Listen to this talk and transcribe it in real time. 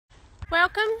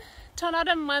Welcome to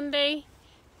another Monday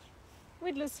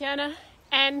with Luciana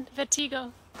and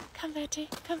Vertigo. Come, Verti,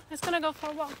 come. Let's gonna go for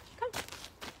a walk. Come.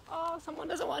 Oh, someone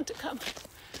doesn't want to come.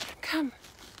 Come.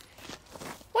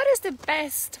 What is the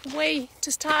best way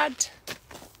to start?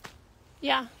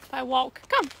 Yeah, by walk.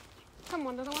 Come.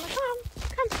 Someone doesn't want to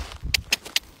come. Come.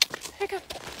 Here, come.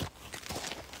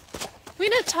 We're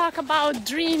gonna talk about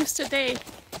dreams today.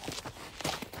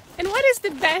 And what is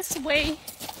the best way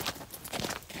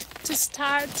to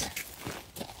start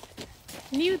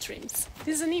new dreams?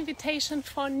 This is an invitation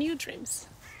for new dreams.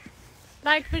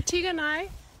 Like Vertigo and I,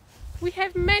 we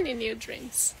have many new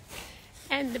dreams.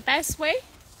 And the best way,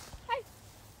 hi,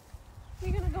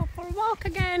 we're gonna go for a walk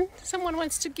again. Someone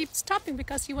wants to keep stopping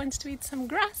because he wants to eat some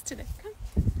grass today. Come,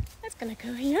 that's gonna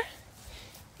go here.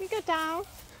 We go down.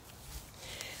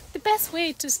 The best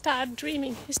way to start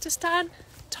dreaming is to start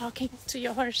talking to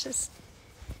your horses.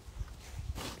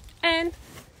 And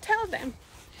tell them,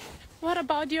 what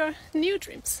about your new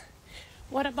dreams?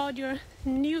 What about your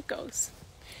new goals?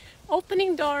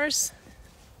 Opening doors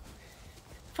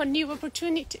for new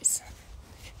opportunities.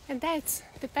 And that's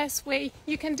the best way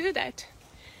you can do that.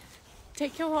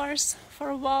 Take your horse for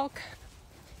a walk.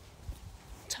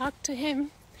 Talk to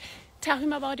him. Tell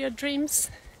him about your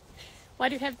dreams.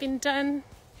 What you have been done.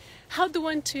 How do you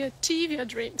want to achieve your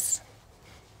dreams?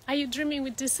 Are you dreaming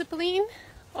with discipline?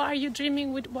 Or are you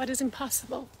dreaming with what is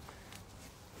impossible?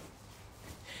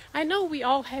 I know we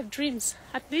all have dreams.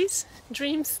 At least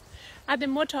dreams are the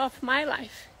motto of my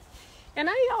life. And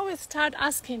I always start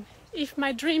asking if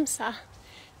my dreams are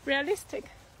realistic.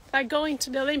 Like going to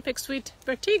the Olympics with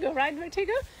Vertigo, right,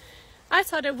 Vertigo? I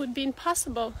thought it would be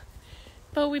impossible.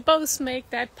 But we both make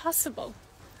that possible.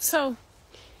 So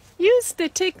use the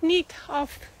technique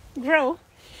of grow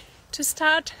to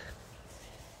start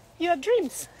your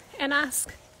dreams and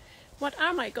ask, what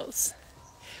are my goals?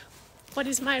 What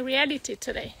is my reality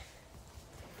today?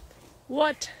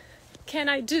 What can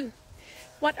I do?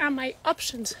 What are my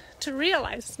options to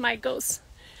realize my goals?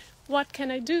 What can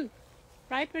I do?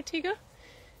 Right, Vertigo?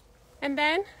 And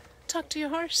then talk to your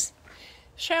horse.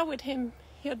 Share with him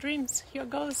your dreams, your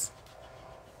goals.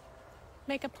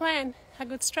 Make a plan, a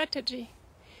good strategy.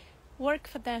 Work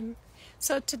for them.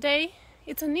 So today,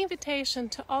 it's an invitation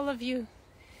to all of you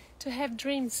to have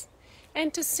dreams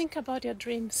and to think about your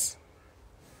dreams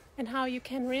and how you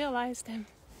can realize them.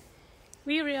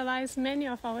 We realized many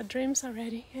of our dreams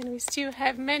already, and we still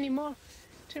have many more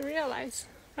to realize.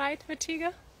 Right,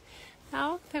 Vertigo?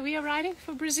 Now that we are riding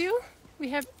for Brazil,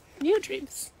 we have new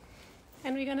dreams,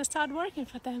 and we're going to start working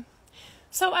for them.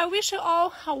 So I wish you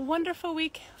all a wonderful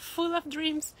week full of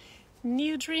dreams,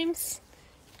 new dreams.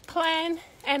 Plan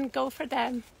and go for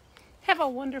them. Have a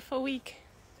wonderful week.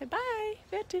 Bye-bye,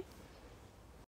 Verti.